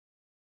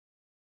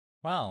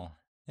Well,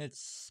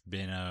 it's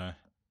been a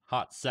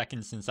hot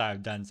second since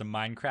I've done some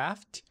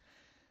Minecraft.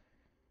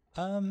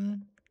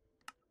 Um,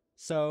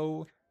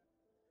 so,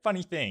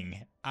 funny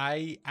thing,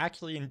 I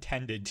actually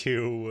intended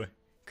to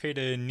create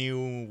a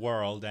new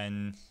world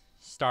and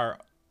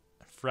start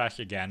fresh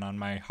again on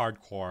my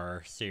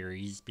hardcore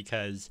series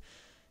because,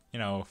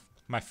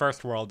 my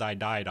first world I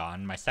died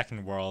on, my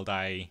second world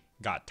I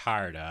got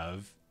tired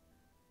of.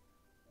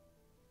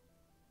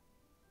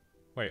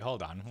 Wait,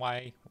 hold on.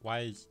 Why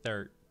is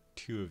there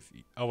two of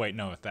you? Oh wait,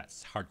 no,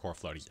 that's hardcore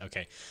floaties.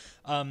 Okay.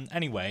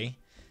 Anyway,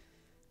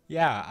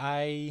 yeah,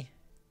 I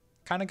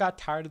kind of got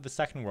tired of the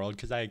second world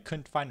because I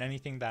couldn't find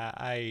anything that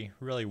I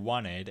really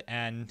wanted,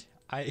 and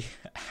I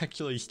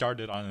actually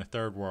started on the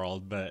third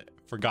world but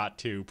forgot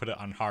to put it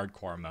on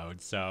hardcore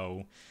mode.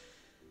 So,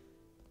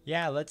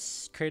 yeah,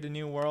 let's create a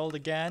new world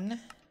again.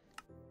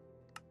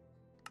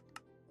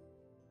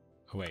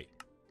 Oh wait,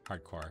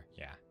 hardcore.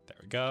 Yeah, there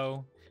we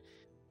go.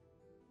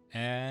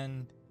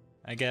 And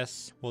I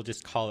guess we'll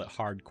just call it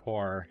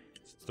Hardcore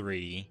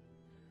 3.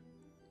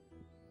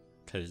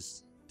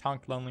 Cause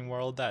Tonk Lonely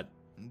World,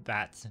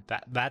 that's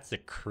a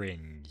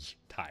cringe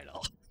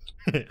title.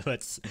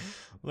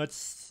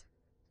 let's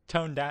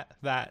tone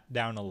that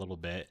down a little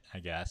bit, I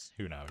guess.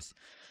 Who knows?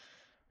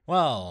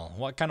 Well,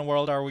 what kind of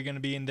world are we gonna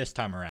be in this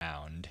time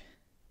around?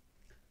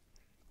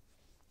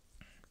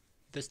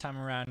 This time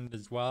around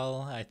as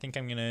well, I think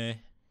I'm gonna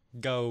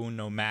go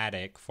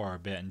nomadic for a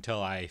bit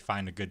until I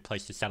find a good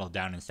place to settle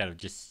down instead of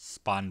just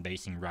spawn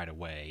basing right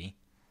away.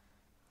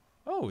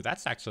 Oh,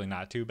 that's actually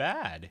not too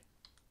bad.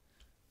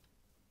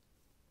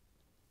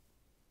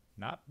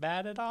 Not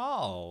bad at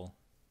all.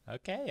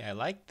 Okay, I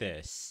like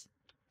this.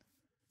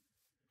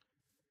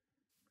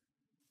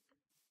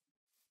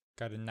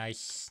 Got a nice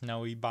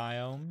snowy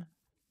biome.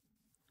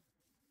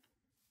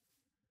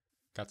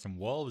 Got some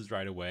wolves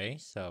right away,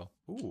 so...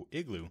 Ooh,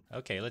 igloo.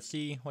 Okay, let's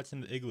see what's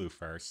in the igloo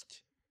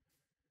first.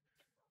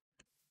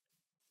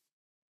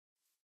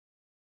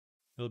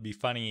 It'll be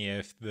funny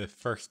if the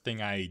first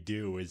thing I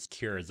do is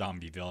cure a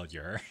zombie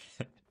villager.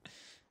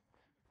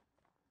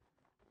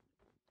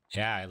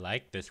 Yeah, I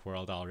like this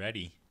world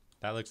already.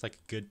 That looks like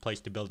a good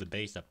place to build a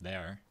base up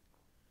there.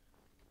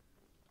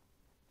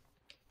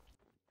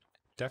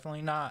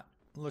 Definitely not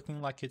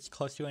looking like it's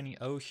close to any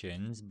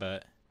oceans,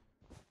 but...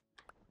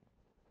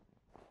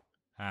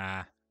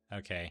 Ah,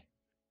 okay.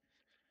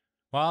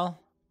 Well,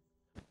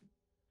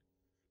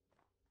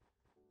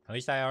 at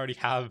least I already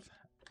have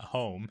a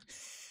home.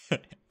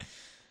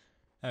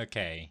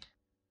 Okay.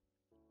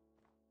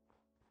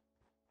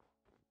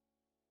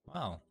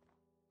 Well,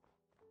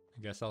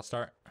 I guess I'll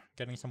start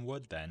getting some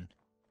wood then.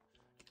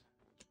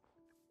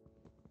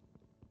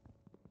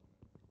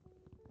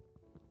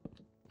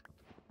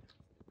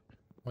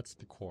 What's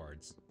the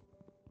chords?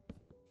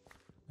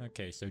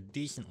 Okay, so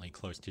decently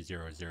close to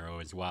 0,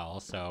 as well,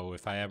 so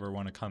if I ever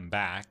want to come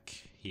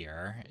back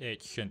here,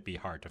 it shouldn't be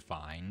hard to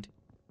find.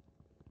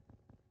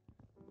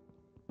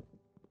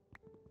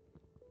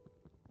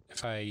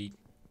 If I...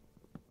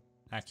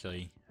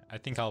 Actually, I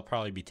think I'll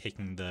probably be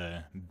taking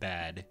the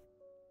bed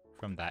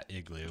from that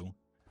igloo.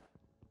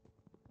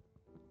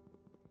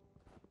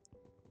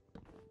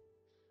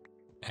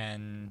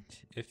 And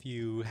if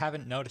you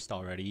haven't noticed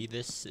already,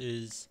 this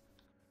is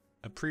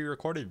a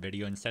pre-recorded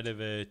video instead of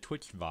a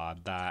Twitch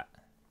VOD that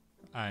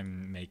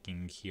I'm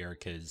making here,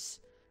 because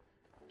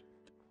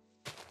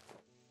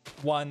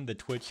one, the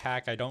Twitch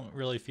hack, I don't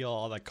really feel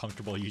all that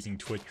comfortable using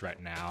Twitch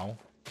right now.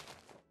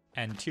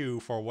 And two,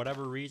 for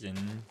whatever reason,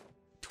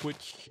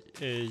 Twitch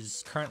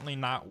is currently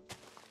not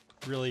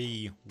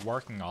really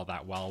working all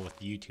that well with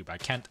YouTube. I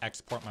can't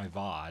export my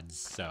VODs,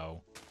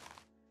 so...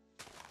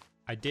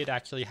 I did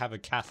actually have a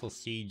Castle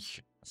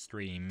Siege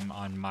stream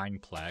on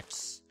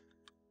Mineplex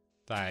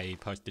that I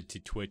posted to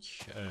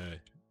Twitch a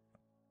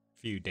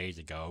few days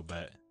ago,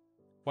 but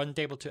wasn't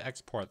able to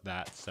export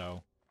that,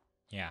 so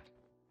yeah.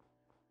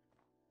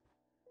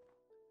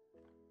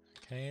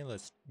 Okay,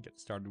 let's get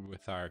started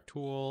with our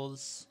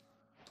tools.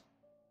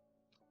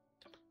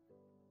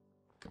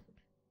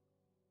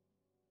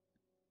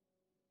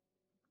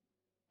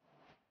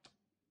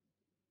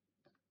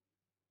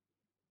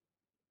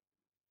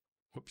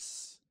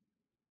 Whoops.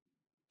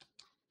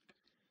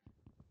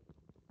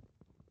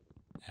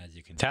 As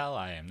you can tell,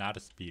 I am not a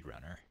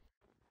speedrunner.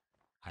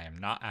 I am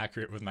not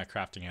accurate with my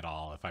crafting at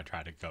all if I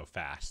try to go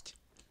fast.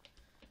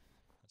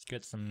 Let's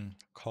get some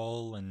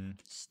coal and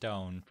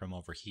stone from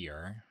over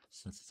here,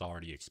 since it's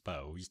already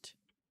exposed.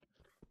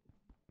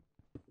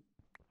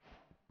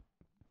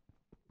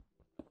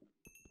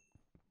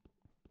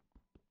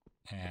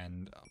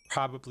 And I'll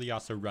probably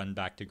also run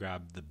back to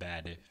grab the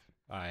bed if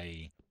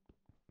I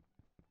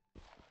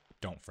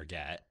don't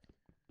forget.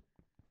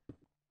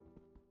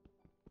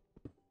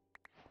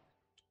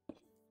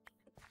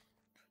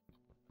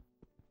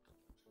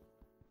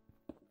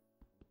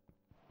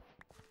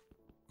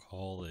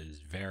 Coal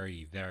is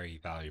very, very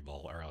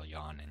valuable early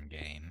on in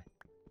game.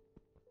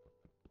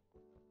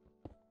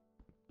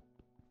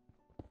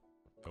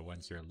 But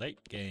once you're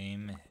late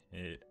game,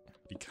 it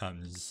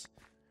becomes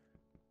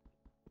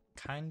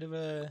kind of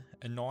a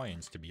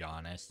annoyance, to be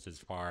honest, as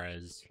far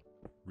as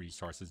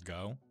resources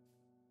go.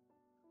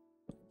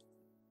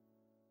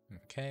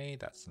 Okay,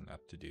 that's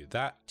enough to do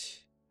that.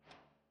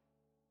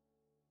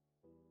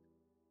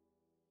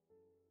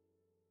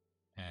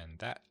 And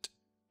that.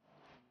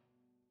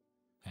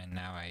 And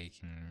now I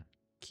can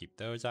keep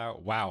those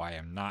out. Wow, I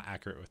am not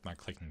accurate with my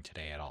clicking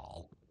today at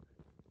all.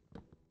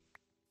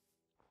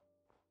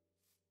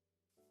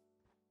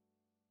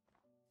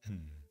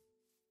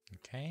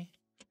 Okay.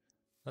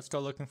 Let's go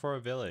looking for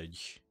a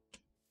village.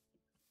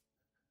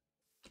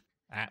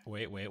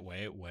 Wait.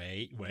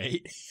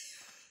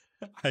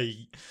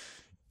 I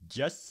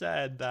just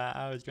said that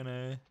I was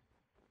gonna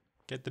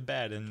get to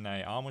bed and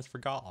I almost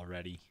forgot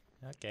already.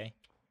 Okay.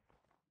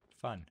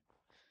 Fun.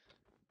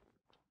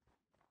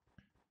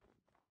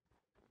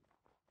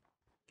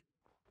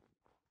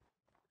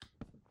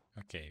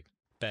 Okay,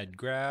 bed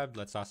grabbed.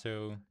 Let's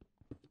also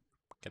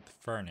get the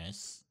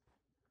furnace.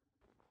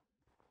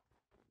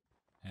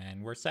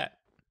 And we're set.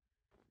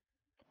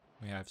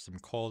 We have some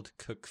cold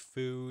cooked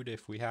food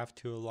if we have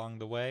to along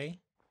the way.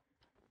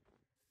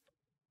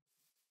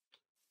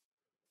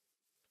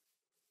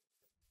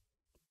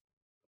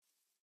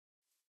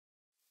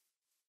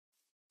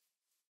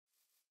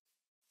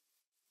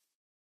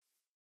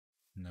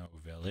 No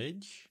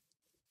village.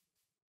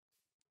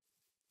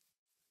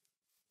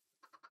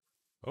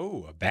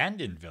 Oh,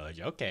 abandoned village.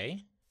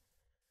 Okay.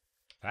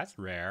 That's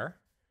rare.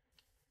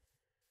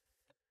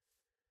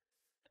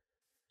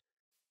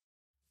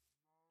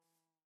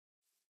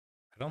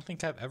 I don't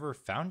think I've ever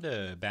found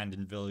an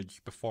abandoned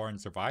village before in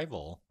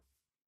survival.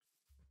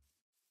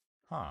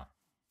 Huh.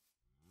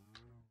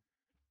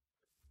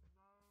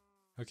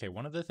 Okay,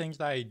 one of the things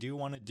that I do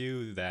want to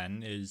do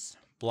then is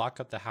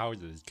block up the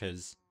houses,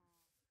 because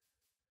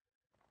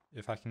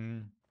if I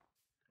can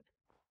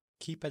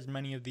keep as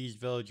many of these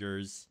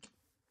villagers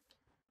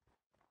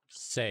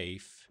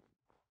safe.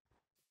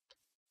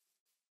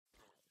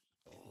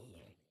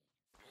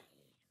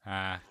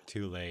 Ah,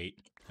 too late.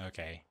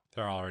 Okay,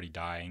 they're already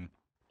dying.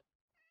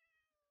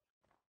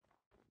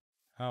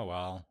 Oh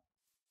well.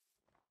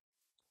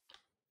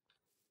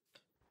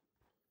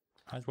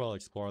 Might as well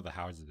explore the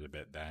houses a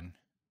bit then.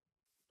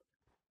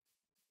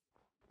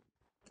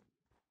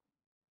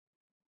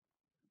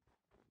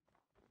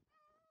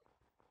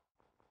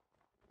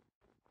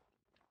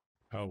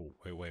 Oh,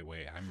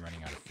 wait. I'm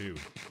running out of food.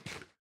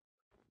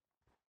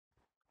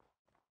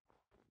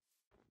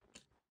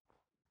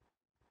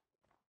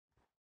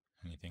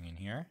 Anything in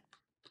here?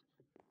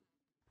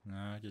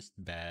 No, just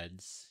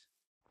beds.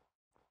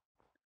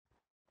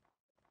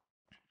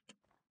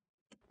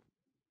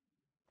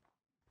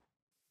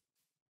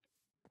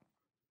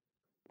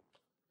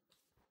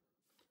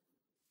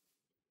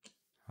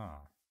 Huh.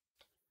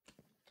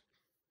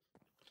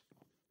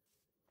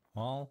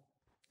 Well,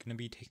 gonna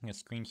be taking a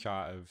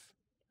screenshot of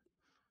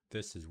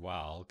this as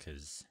well,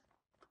 because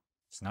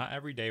it's not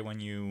every day when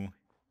you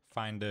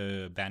find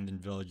a abandoned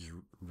village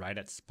right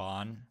at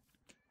spawn.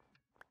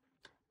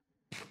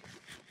 I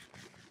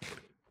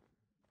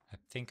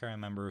think I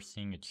remember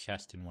seeing a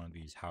chest in one of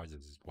these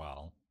houses as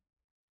well.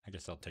 I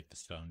guess I'll take the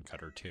stone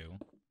cutter too.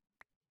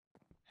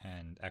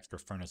 And extra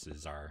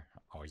furnaces are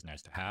always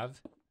nice to have.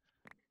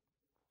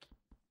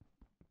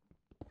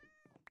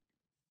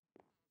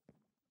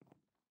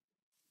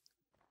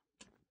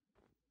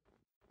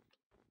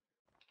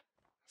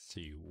 Let's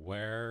see,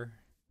 where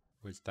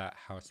was that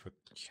house with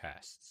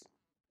chests?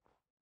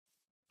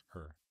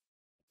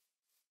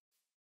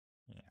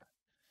 Yeah.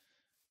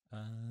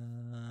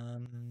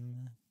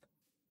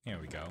 Here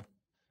we go.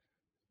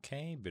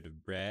 Okay, bit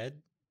of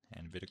bread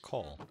and a bit of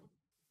coal.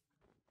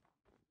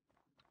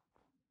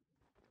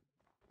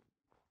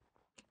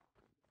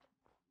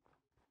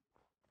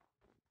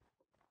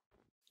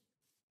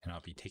 And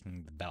I'll be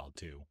taking the bell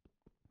too.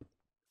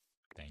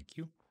 Thank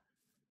you.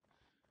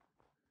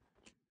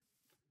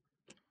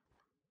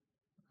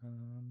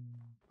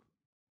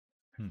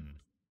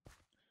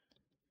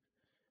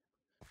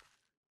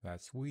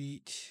 That's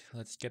wheat.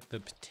 Let's get the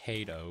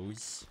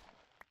potatoes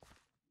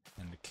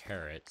and the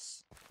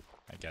carrots.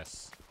 I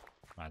guess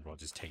might as well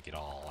just take it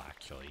all,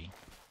 actually.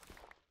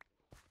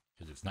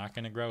 Because it's not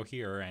going to grow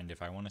here, and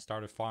if I want to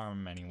start a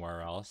farm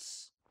anywhere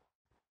else,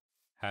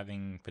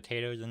 having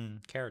potatoes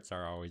and carrots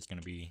are always going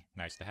to be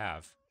nice to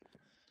have.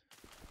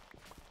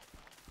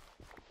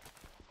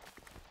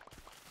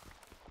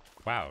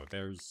 Wow,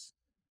 there's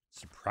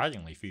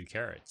surprisingly few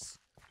carrots.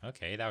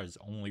 Okay, that was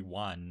only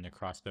one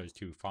across those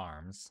two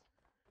farms.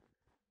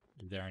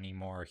 Is there any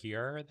more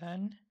here,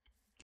 then?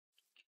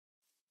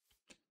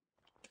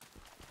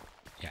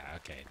 Yeah,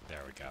 okay,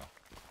 there we go.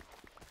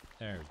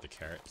 There's the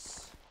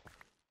carrots.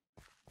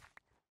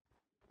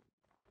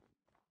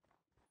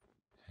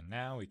 And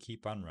now we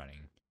keep on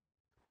running.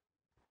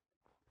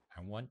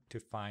 I want to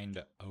find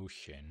the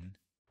ocean.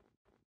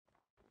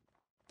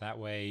 That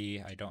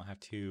way I don't have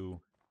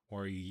to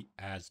worry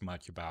as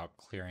much about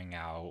clearing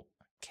out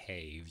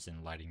caves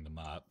and lighting them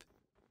up.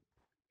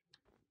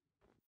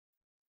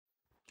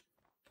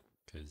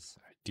 Because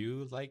I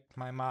do like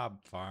my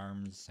mob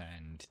farms,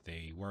 and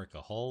they work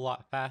a whole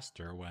lot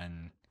faster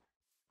when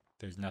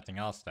there's nothing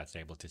else that's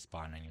able to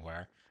spawn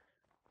anywhere.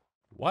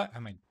 What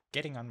am I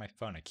getting on my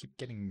phone? I keep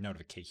getting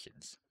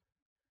notifications.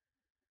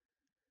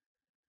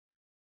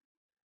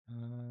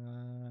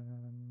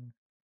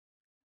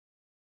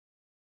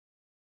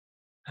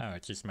 Oh,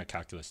 it's just my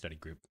calculus study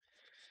group.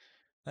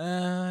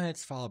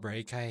 It's fall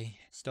break. I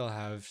still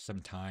have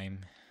some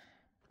time.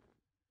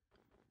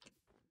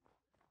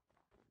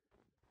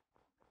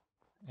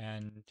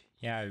 And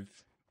yeah,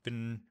 I've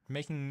been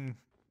making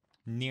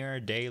near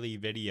daily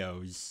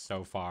videos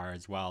so far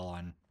as well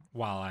on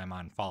while I'm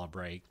on fall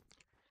break.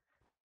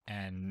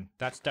 And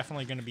that's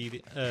definitely going to be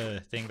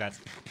the thing that's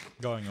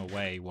going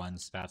away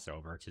once that's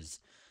over,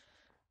 because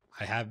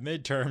I have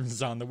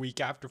midterms on the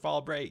week after fall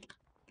break.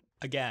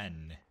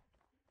 Again.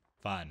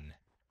 Fun.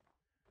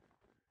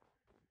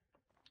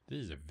 This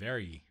is a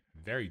very,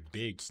 very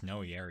big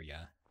snowy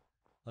area.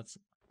 Let's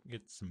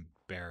get some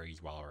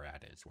berries while we're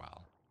at it as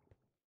well.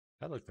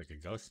 That looks like a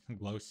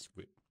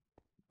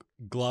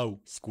glow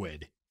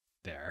squid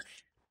there.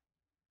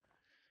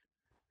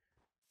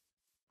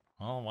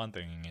 Well, one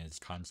thing is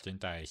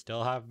constant. I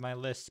still have my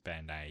lisp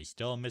and I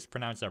still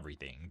mispronounce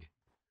everything.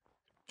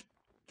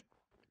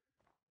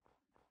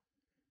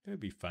 It would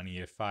be funny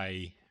if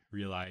I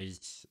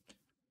realized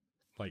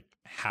like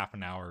half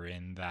an hour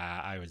in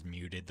that I was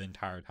muted the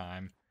entire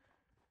time.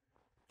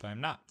 But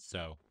I'm not,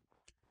 so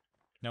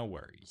no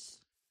worries.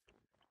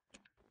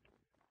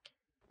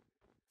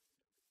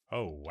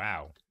 Oh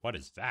wow, what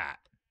is that?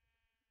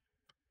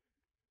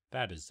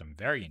 That is some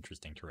very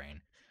interesting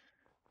terrain.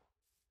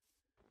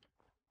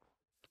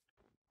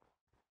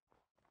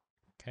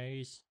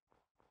 Okay,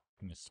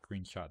 I'm gonna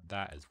screenshot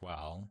that as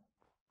well.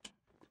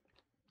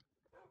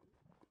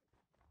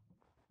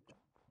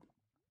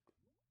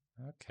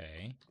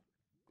 Okay,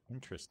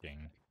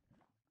 interesting.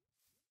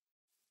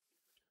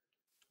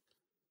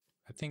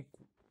 I think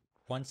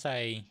once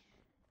I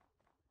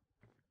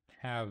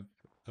have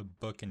a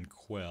book and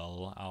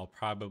quill, I'll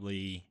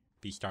probably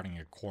be starting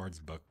a chords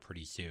book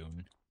pretty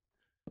soon.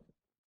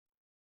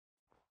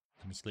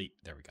 Let me sleep.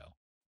 There we go.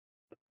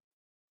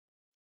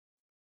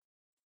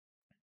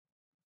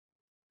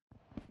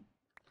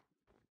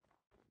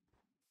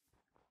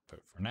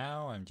 But for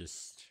now, I'm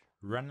just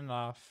running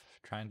off,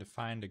 trying to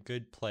find a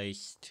good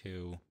place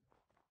to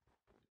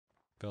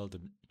build a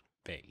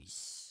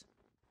base.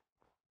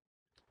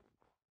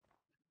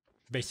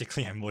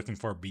 Basically, I'm looking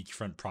for a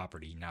beachfront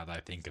property now that I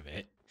think of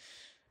it.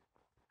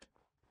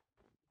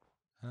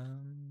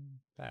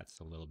 That's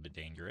a little bit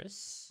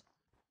dangerous.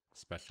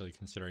 Especially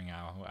considering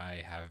how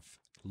I have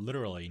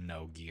literally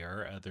no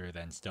gear other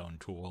than stone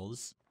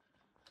tools.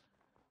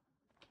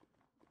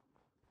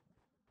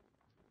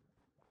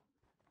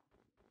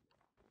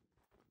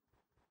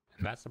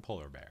 And that's a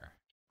polar bear.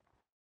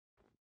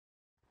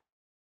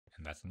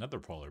 And that's another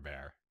polar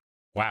bear.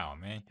 Wow,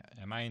 man,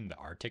 am I in the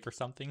Arctic or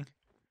something?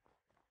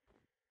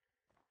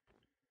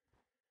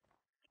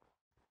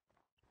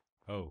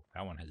 Oh,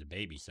 that one has a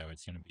baby, so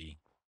it's gonna be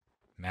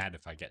mad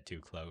if I get too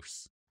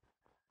close.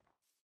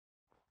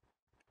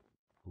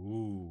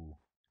 Ooh.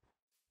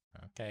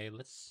 Okay,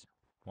 let's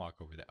walk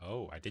over there.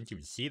 Oh, I didn't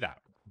even see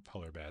that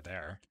polar bear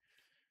there.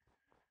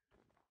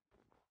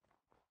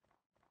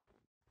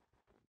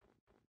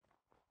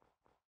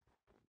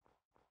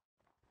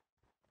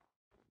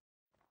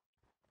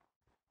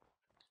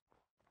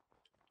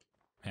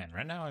 Man,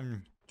 right now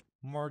I'm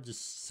more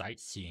just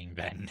sightseeing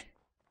than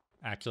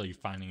actually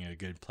finding a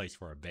good place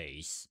for a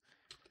base.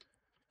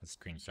 Let's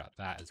screenshot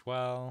that as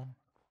well.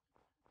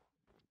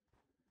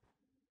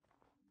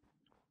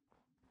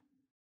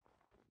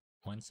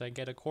 Once I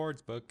get a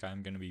chords book,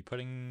 I'm going to be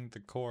putting the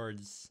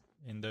chords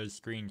in those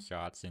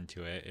screenshots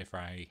into it if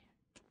I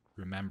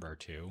remember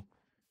to.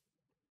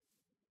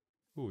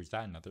 Ooh, is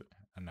that another?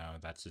 No,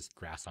 that's just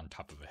grass on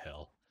top of a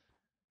hill.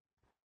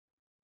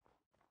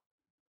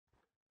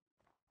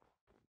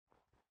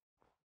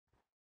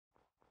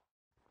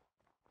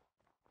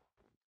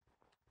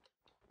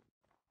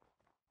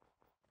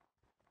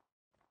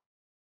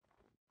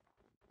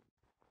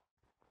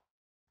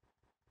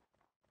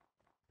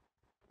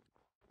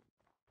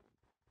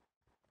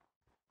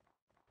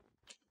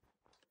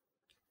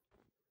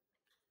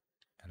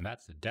 And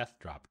that's the Death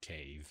Drop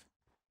Cave.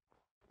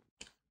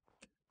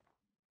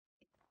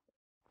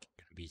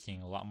 Gonna be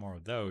seeing a lot more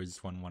of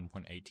those when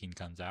 1.18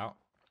 comes out.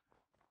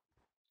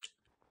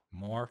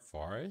 More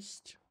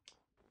forest?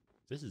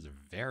 This is a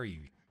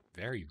very,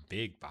 very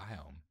big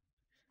biome.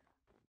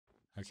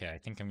 Okay, I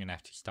think I'm gonna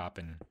have to stop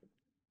and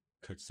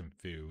cook some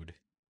food.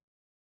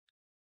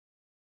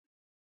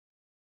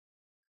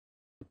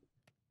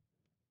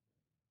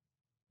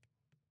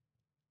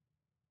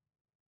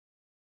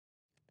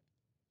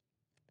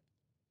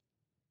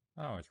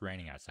 Oh, it's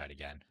raining outside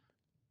again.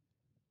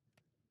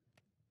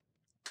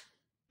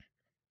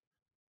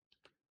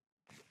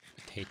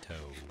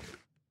 Potato.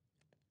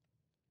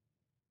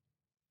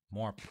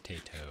 More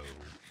potato.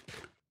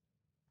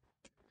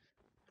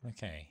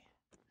 Okay,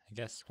 I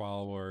guess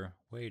while we're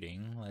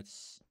waiting,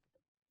 let's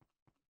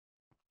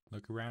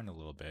look around a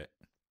little bit.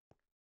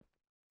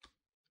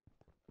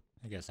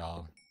 I guess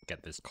I'll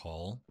get this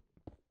coal.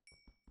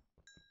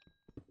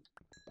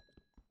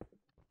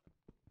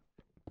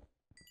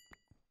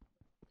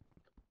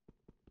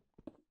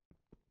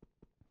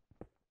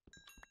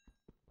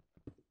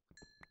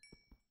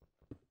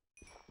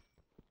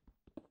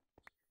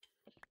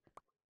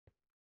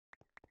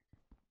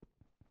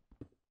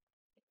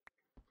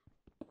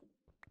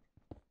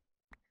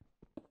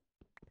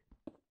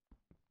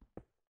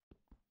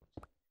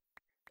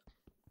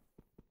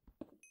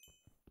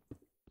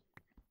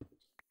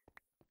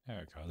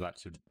 There we go. That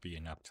should be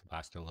enough to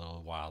last a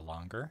little while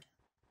longer.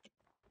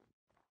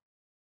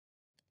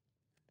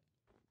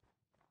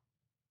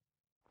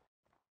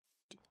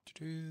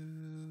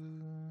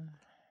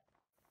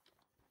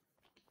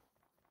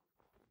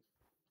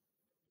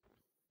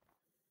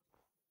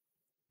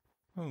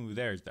 Ooh,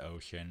 there's the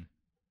ocean.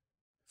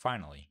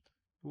 Finally.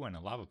 Ooh, and a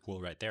lava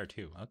pool right there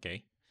too.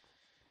 Okay.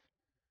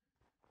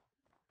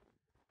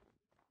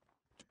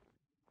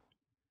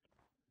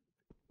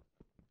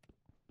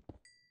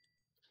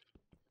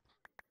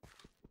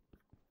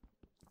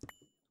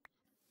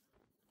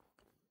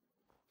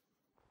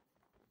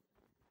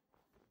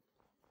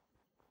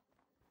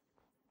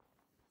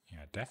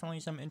 Yeah, definitely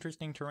some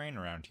interesting terrain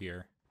around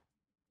here.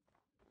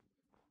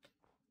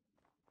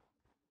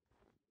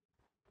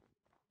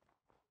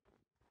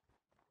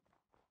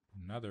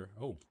 Another,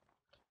 oh.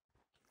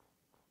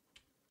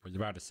 I was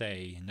about to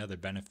say, another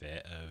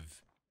benefit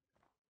of...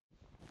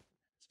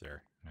 Is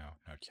there? No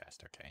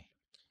chest, okay.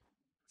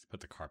 Let's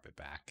put the carpet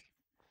back.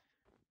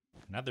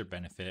 Another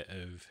benefit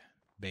of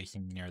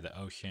basing near the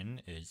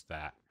ocean is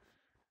that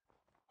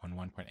when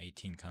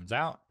 1.18 comes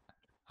out,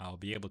 I'll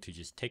be able to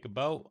just take a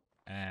boat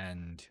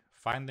and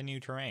find the new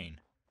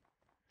terrain.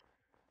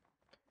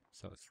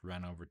 So let's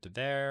run over to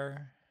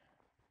there.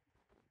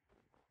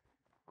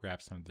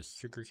 Grab some of the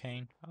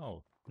sugarcane.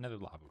 Oh, another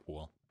lava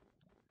pool.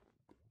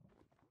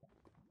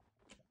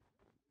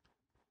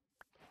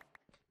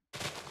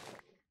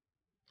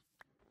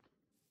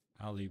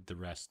 I'll leave the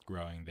rest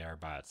growing there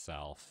by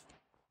itself.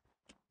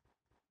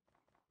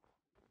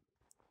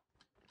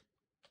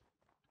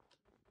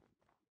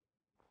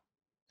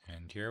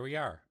 And here we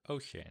are,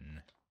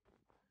 ocean.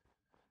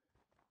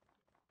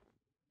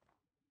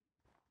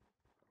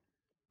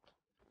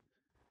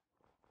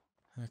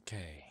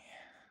 Okay,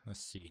 let's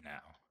see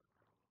now.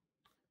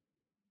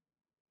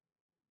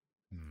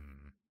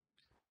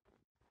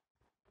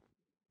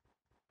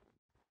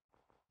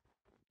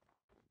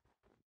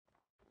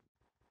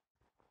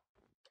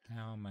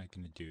 How am I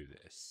going to do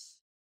this?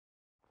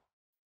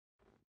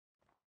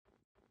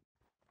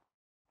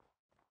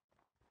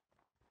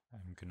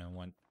 I'm going to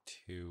want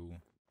to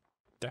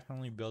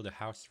definitely build a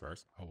house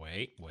first. Oh,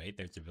 wait,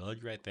 there's a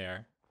village right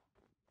there.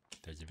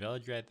 There's a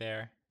village right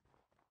there.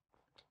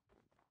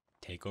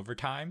 Takeover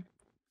time.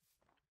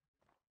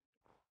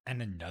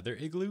 And another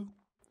igloo?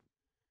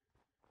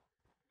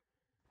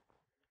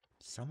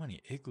 So many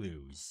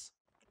igloos.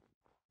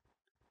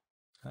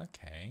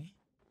 Okay.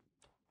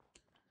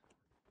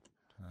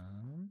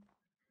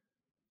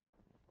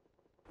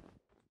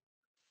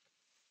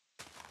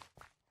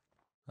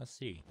 Let's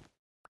see.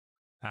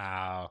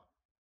 Oh,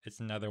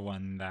 it's another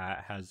one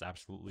that has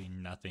absolutely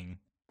nothing.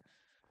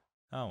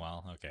 Oh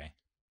well, okay.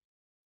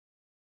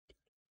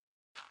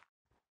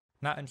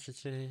 Not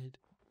interested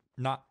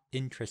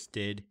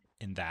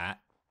in that.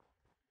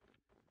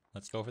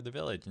 Let's go for the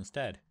village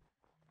instead.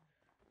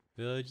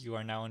 Village, you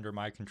are now under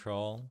my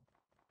control.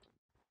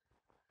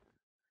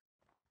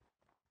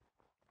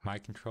 My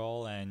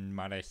control and,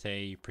 might I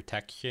say,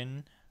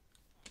 protection?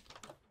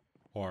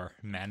 Or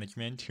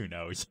management, who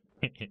knows?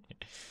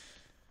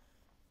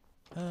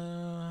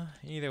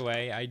 Either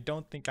way, I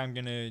don't think I'm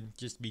gonna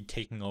just be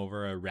taking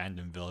over a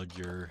random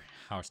villager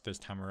house this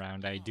time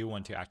around. I do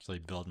want to actually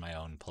build my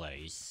own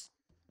place.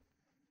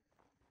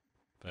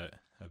 But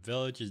a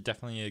village is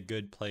definitely a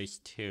good place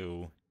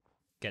to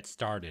get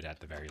started at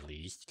the very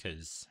least,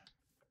 because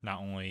not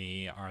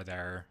only are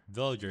there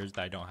villagers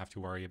that I don't have to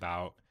worry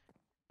about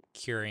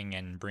curing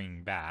and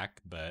bringing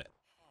back, but,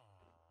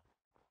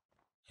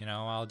 you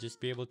know, I'll just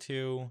be able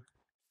to...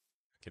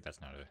 Okay, that's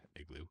not an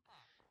igloo.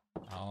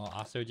 I'll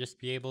also just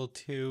be able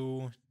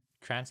to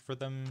transfer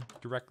them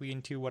directly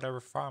into whatever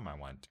farm I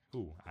want.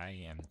 Ooh, I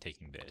am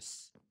taking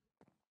this.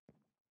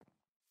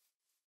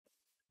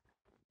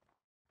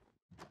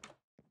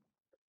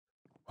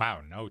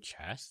 Wow, no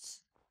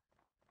chests?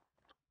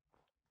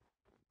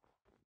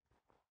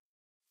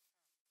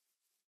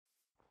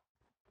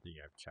 See,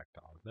 I've checked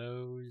all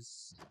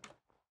those.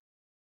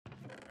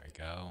 There we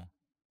go.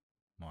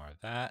 More of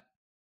that.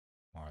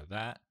 More of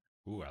that.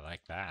 Ooh, I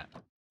like that.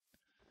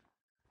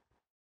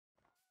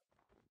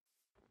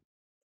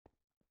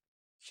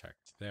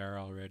 Checked there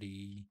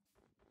already.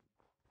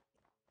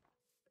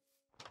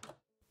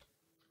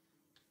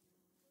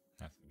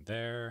 Nothing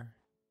there.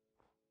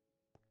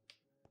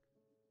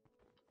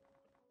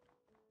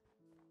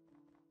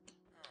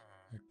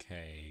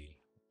 Okay.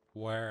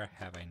 Where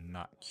have I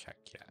not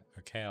checked yet?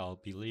 Okay, I'll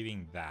be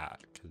leaving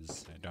that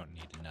because I don't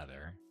need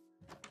another.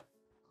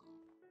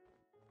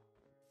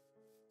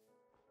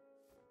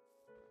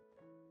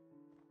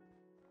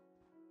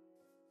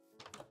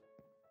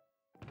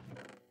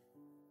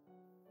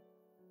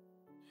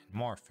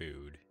 More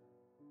food.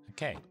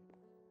 Okay.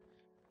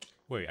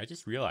 Wait, I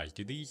just realized,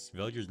 do these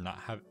villagers not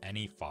have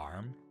any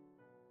farm?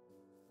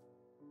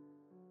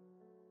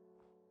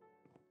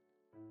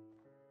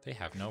 They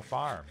have no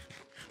farm.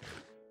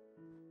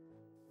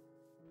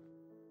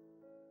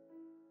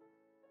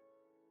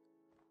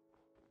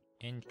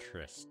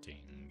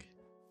 Interesting.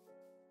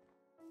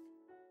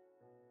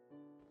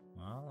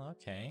 Well,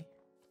 okay.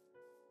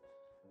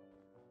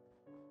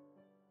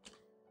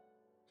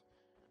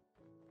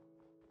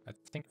 I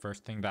think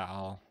first thing that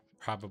I'll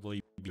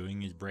probably be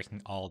doing is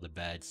breaking all the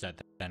beds so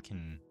that then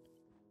can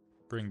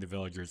bring the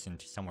villagers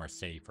into somewhere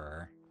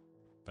safer.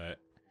 But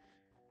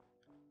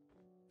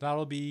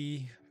that'll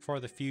be for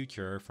the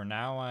future. For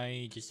now,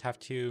 I just have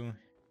to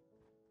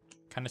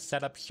kind of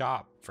set up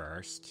shop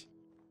first.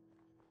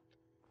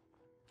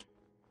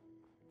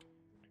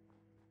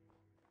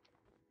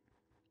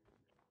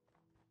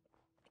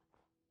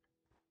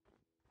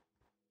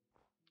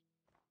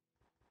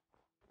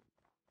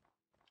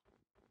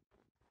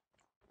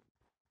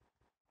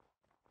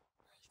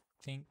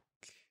 I think,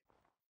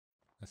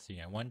 let's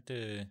see, I want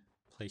a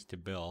place to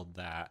build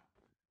that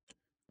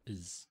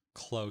is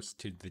close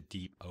to the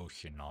deep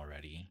ocean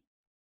already.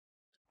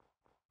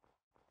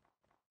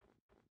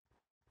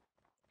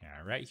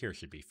 Yeah, right here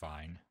should be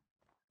fine.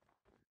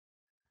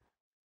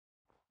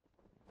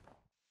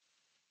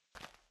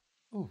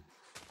 Ooh.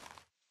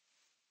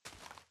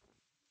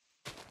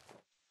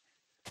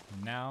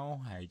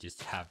 Now I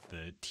just have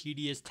the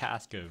tedious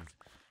task of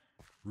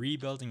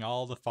rebuilding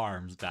all the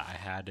farms that I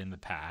had in the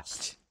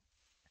past.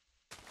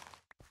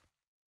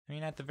 I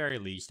mean, at the very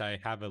least, I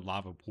have a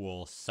lava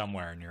pool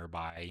somewhere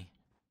nearby,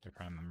 if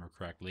I remember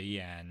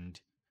correctly,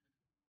 and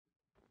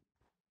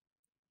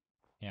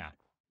yeah.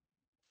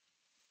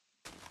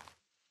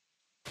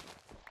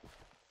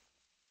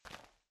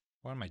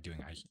 What am I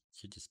doing? I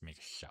should just make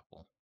a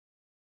shovel.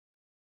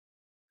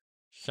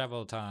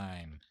 Shovel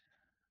time!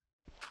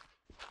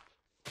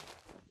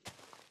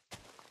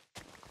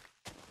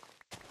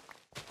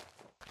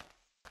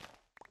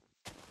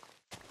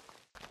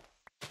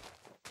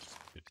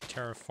 Do the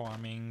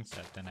terraforming, so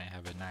that then I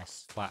have a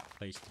nice flat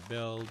place to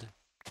build.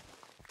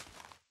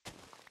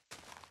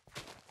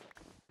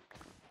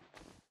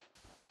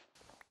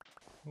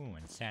 Ooh,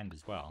 and sand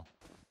as well.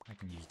 I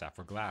can use that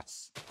for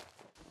glass.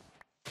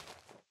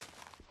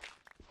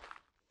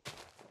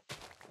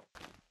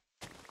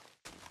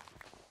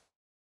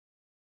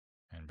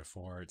 And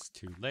before it's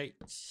too late,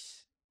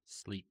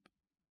 sleep.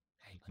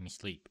 Hey, let me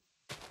sleep.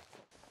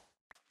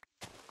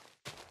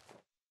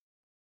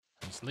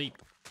 Let me sleep.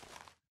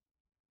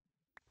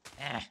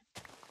 Ah.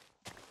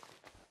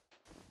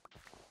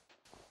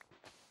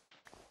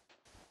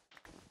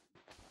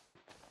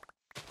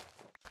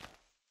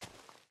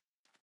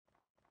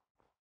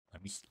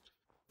 Let me sleep.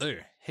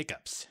 Ugh,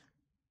 hiccups.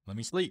 Let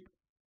me sleep.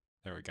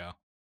 There we go.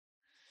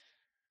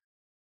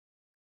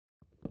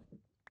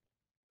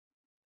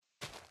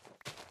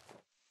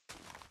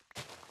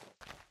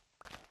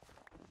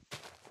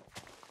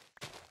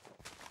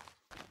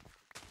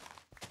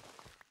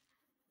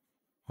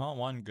 Well,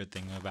 one good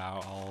thing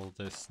about all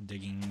this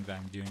digging that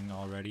I'm doing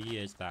already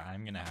is that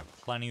I'm gonna have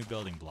plenty of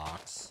building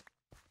blocks.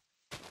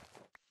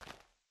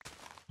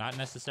 Not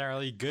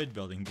necessarily good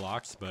building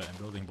blocks, but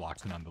building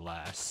blocks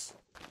nonetheless.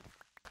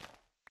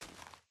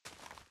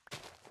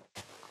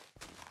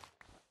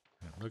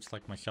 And it looks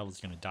like my shovel's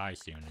gonna die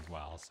soon as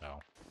well, so...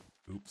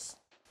 Oops.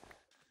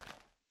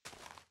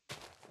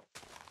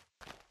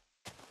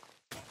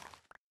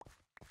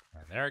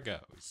 There it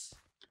goes.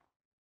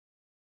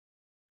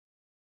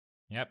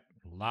 Yep,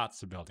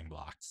 lots of building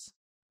blocks.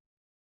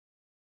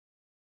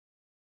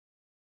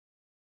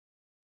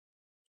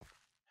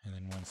 And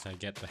then once I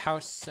get the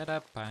house set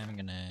up, I'm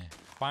gonna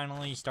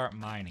finally start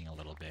mining a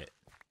little bit.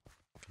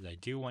 Because I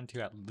do want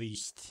to at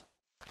least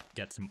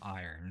get some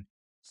iron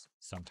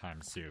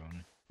sometime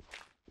soon.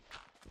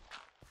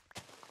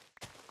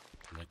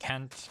 Because I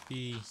can't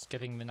be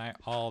skipping the night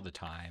all the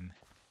time.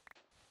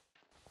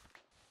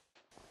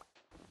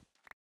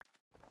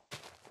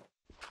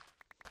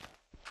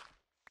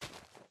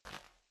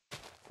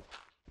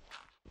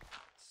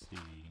 Let's see.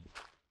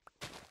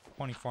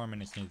 24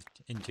 minutes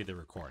into the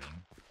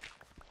recording.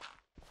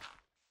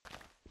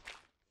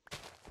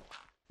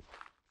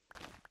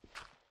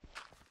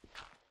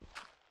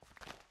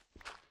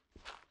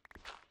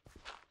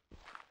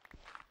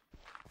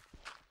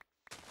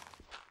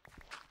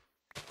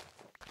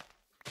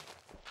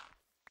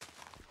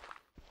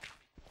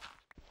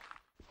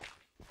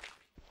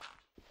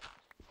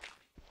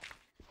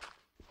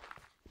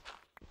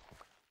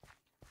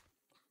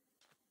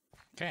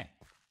 Okay.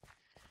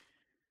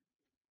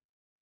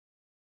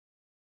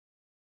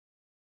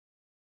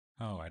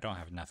 Oh, I don't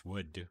have enough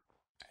wood, do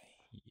I?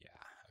 Yeah,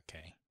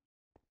 okay.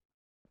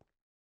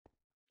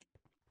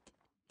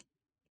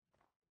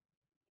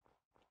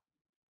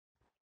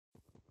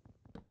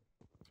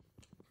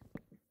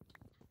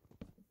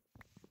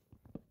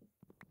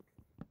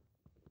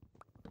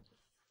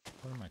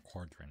 What are my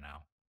cords right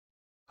now?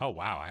 Oh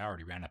wow, I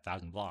already ran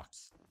 1,000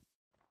 blocks.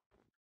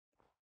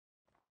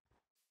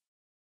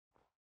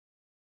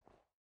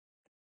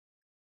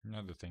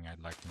 Another thing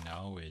I'd like to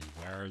know is,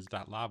 where is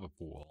that lava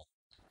pool?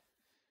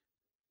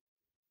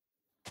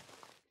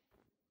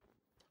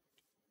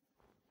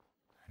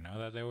 I know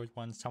that there was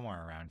one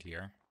somewhere around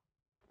here.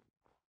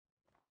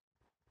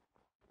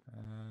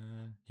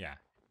 Yeah,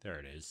 there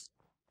it is.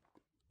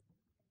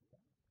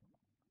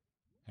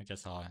 I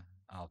guess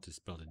I'll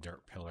just build a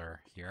dirt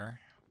pillar here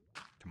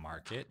to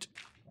mark it.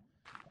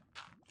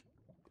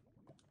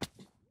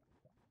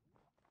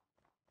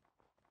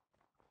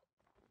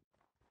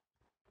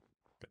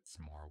 Get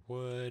some more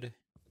wood.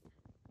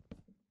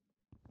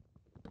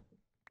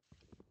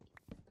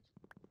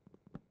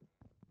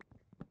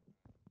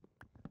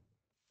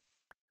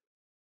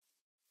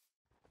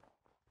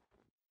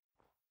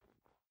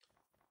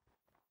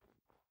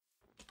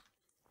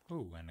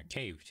 Ooh, and a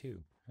cave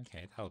too.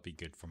 Okay, that'll be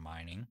good for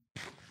mining.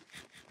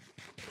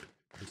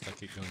 Looks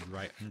like it goes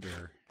right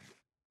under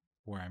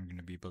where I'm going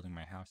to be building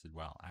my house as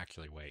well.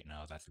 Actually, wait,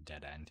 no, that's a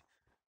dead end.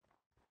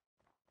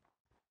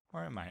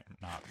 Or it might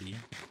not be.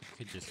 It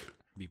could just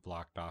be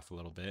blocked off a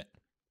little bit.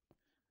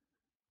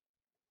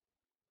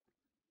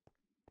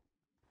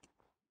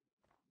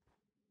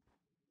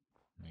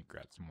 Let me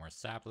grab some more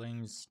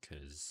saplings,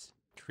 because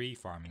tree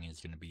farming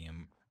is going to be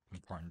an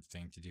important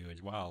thing to do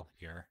as well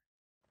here.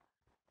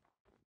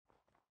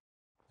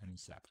 Any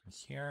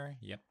saplings here?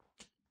 Yep.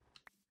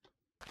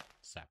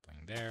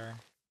 Sapling there.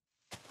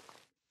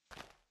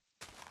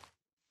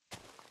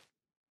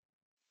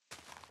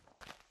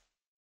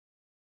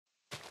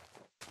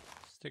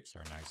 Sticks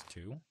are nice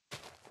too.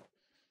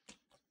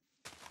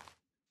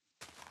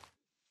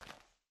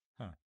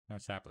 Huh, no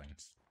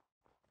saplings.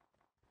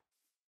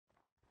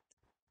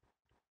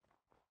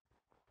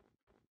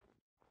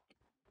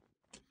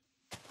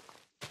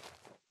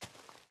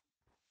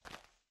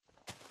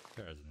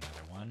 There's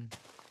another one.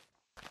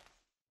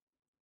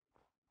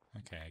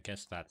 Okay, I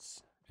guess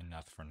that's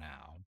enough for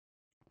now.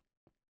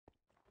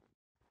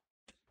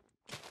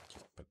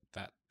 Just put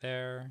that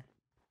there.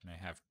 And I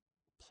have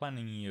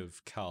plenty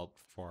of kelp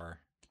for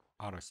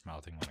auto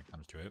smelting when it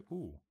comes to it.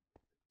 Ooh,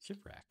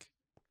 shipwreck.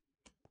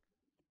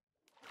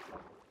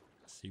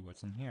 Let's see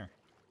what's in here.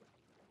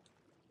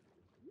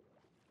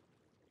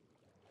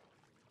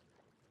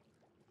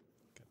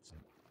 Get some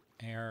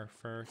air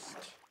first.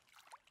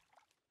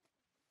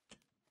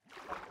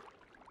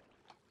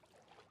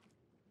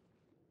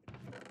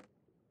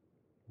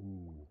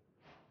 Ooh.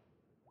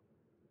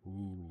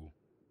 Ooh.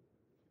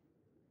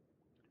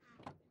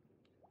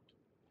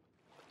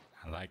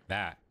 I like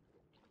that.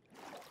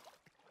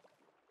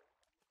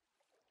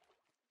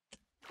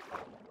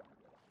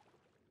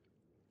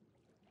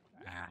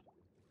 Ah.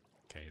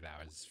 Okay,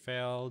 that was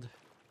failed.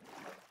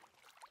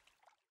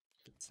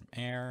 Get some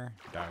air,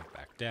 dive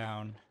back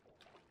down.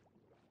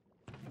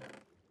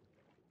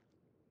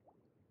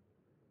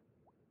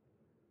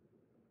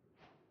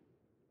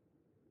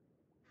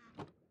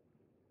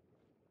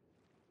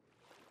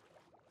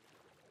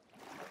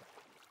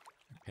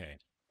 Okay,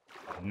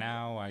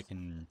 now I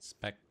can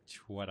inspect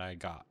what I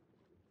got.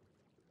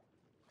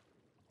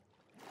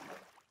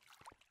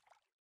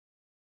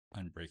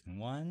 Unbreaking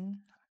 1,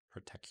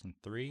 Protection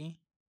 3.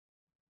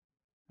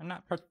 I'm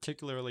not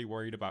particularly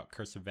worried about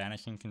Curse of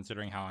Vanishing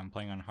considering how I'm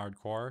playing on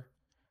Hardcore.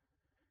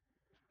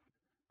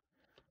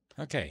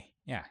 Okay,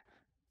 yeah,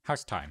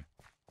 house time.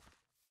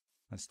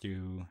 Let's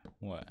do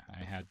what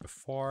I had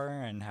before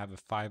and have a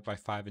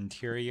 5x5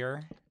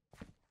 interior.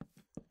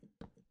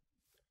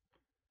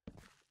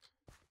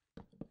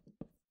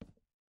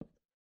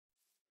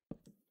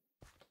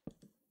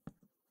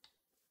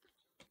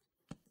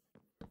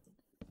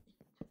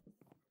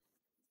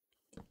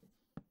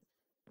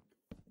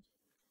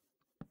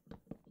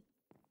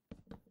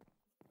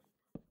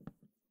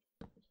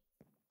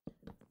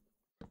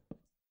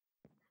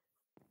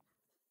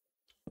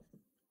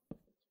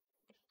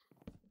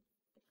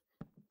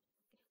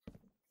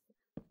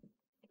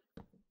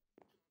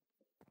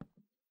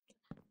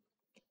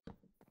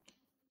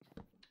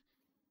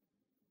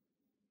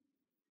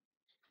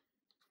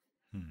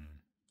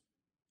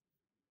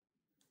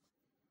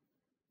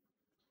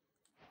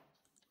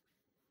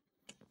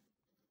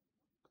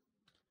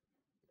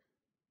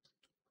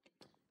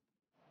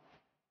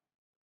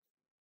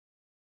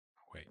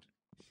 Wait.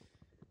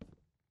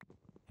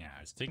 Yeah,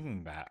 I was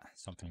thinking that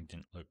something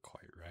didn't look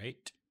quite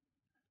right.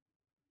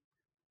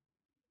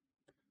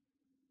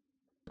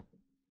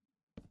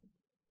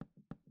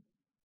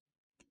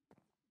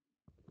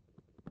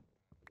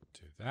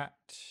 Do that,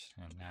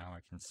 and now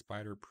I can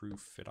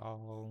spider-proof it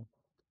all.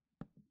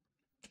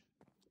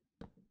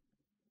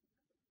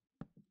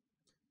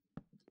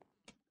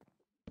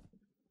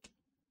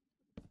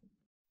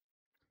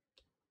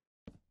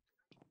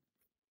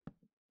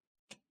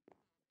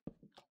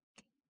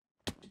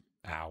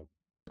 Ow.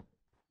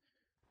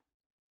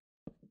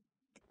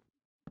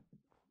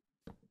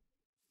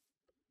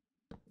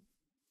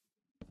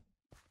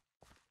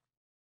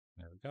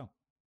 There we go.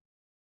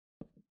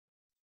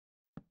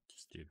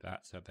 Just do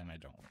that so then I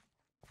don't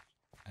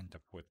end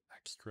up with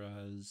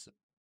extras.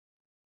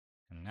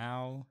 And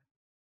now...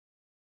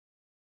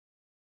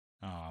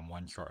 oh, I'm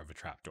one short of a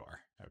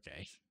trapdoor.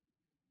 Okay.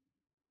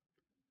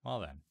 Well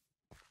then.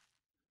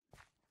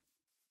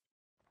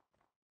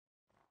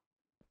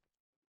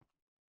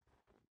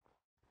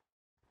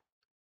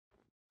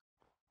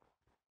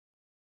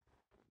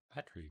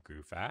 Battery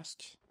grew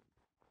fast.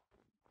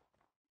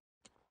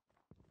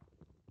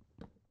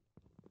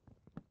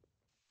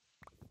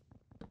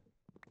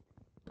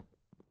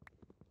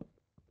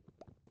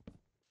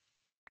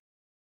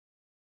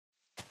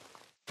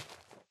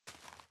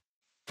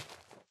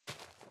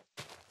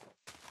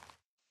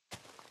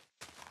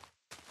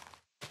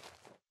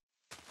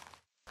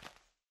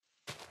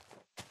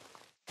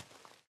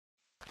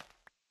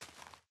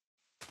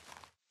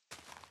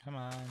 Come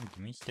on,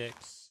 give me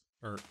sticks.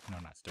 Or, no,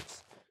 not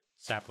sticks.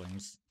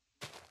 Saplings.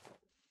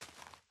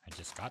 I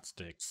just got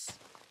sticks.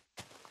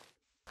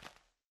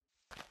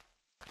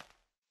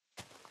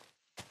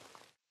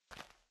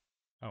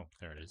 Oh,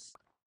 there it is.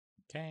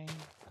 Okay,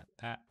 got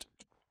that.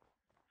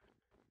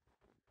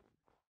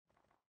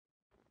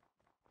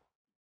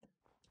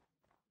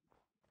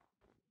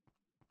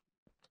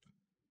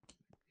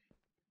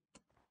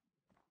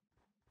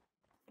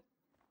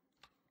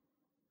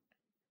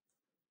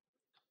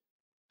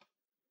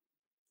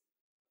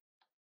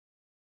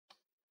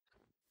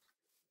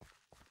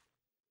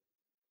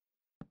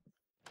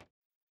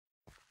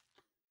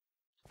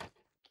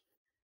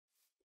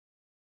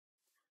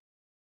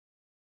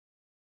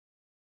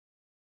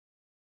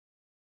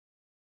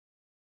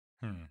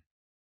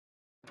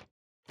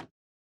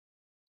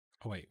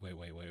 Oh, wait.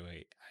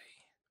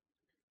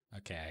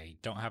 Okay, I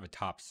don't have a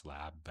top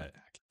slab, but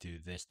I could do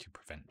this to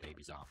prevent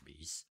baby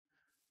zombies.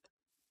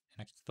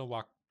 And I can still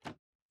walk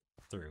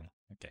through.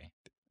 Okay,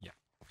 yeah,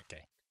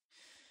 okay.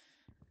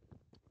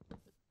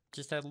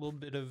 Just had a little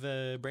bit of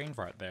a brain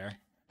fart there.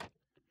 Put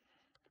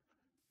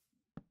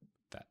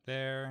that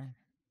there.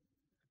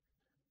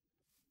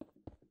 Put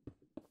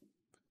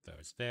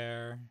those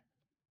there.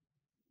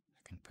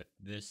 I can put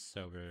this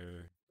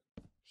over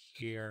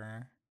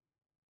here.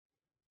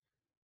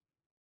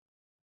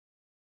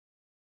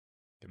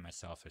 Give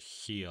myself a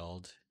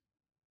shield.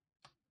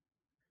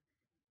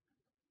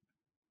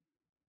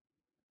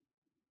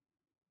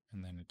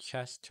 And then a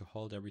chest to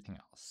hold everything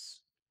else.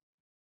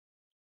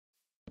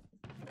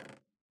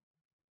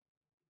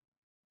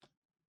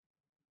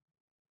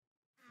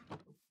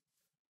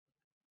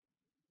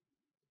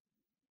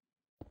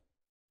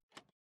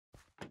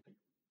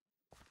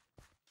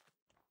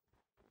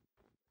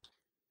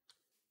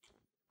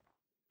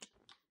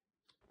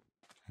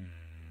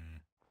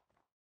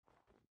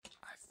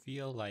 I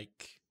feel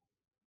like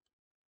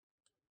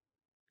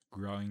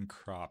growing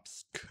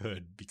crops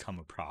could become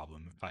a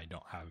problem if I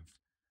don't have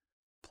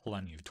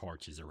plenty of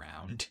torches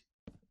around.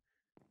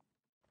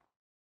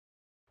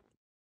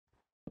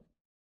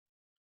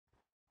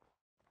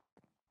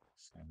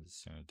 So I'm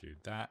just gonna do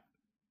that.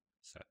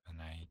 So then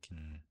I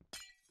can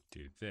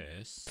do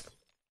this.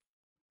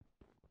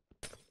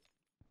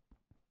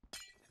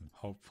 And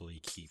hopefully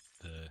keep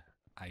the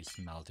ice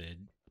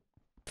melted.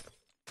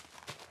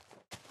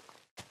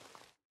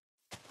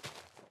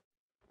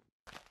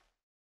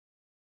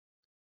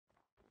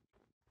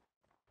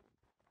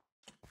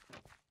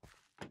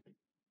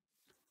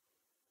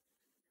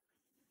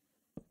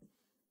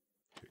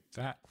 Do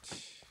that.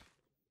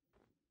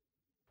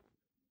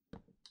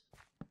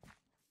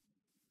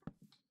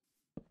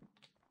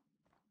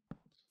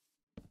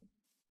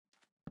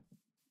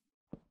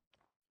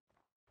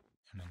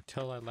 And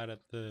until I light up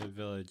the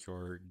village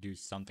or do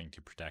something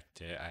to protect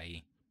it,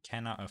 I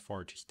cannot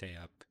afford to stay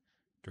up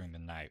during the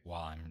night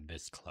while I'm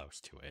this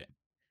close to it.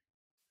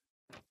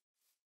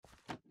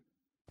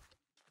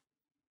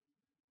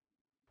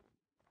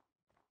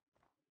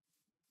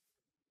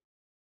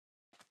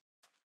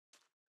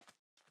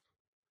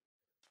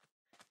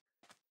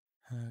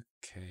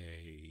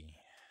 Okay,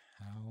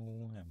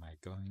 how am I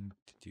going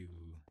to do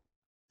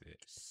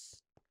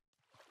this?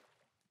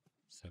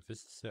 So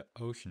this is the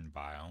ocean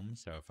biome,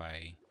 so if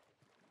I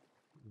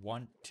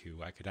want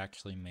to, I could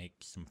actually make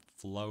some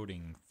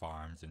floating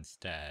farms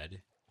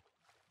instead,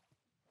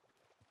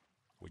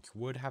 which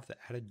would have the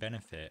added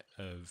benefit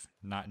of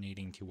not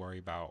needing to worry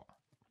about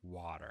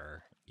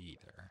water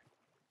either.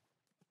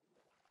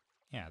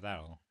 Yeah,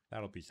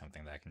 that'll be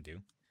something that I can do.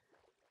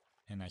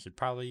 And I should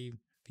probably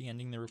be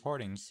ending the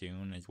recording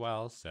soon as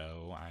well,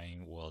 so I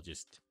will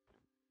just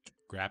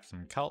grab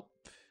some kelp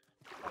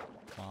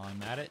while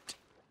I'm at it,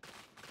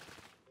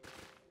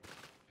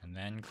 and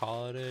then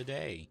call it a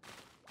day.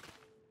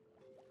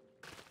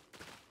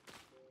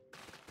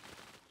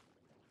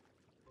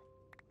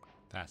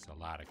 That's a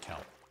lot of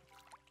kelp.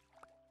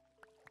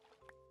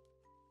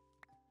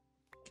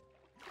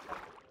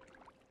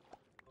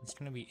 It's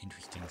going to be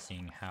interesting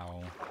seeing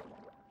how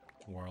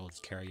worlds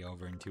carry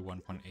over into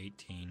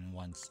 1.18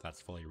 once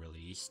that's fully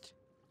released.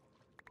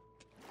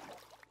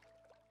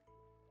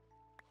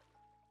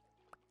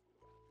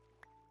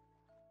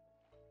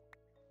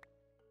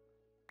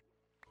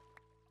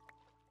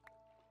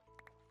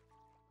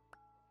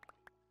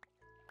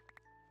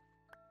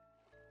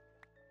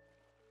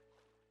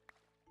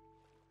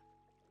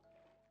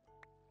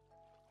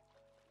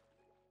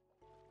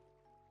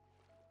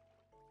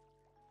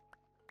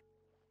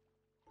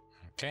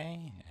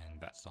 Okay,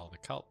 and that's all the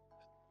kelp.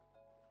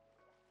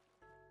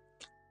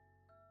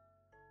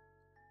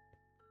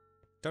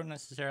 Don't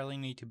necessarily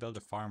need to build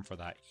a farm for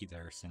that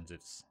either, since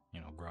it's, you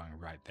know, growing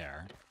right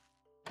there.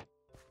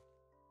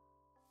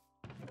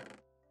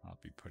 I'll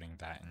be putting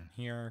that in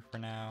here for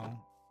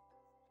now.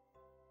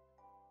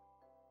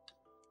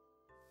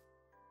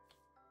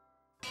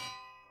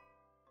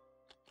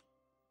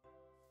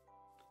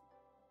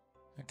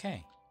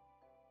 Okay.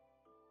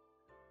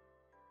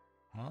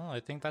 Well, I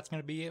think that's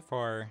going to be it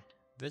for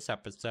this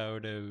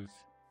episode of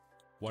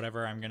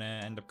whatever I'm going to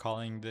end up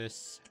calling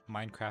this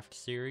Minecraft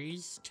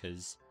series,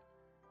 because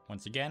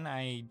once again,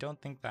 I don't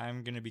think that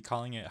I'm going to be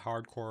calling it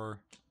Hardcore,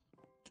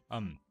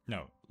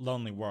 no,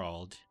 Lonely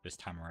World this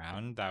time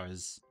around. That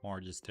was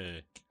more just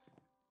a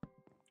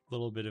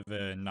little bit of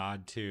a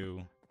nod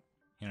to,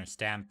 you know,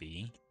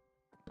 Stampy.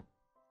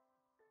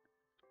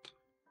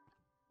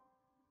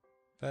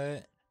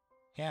 But,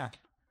 yeah.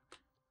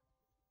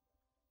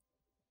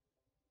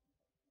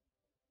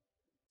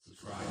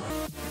 Subscribe.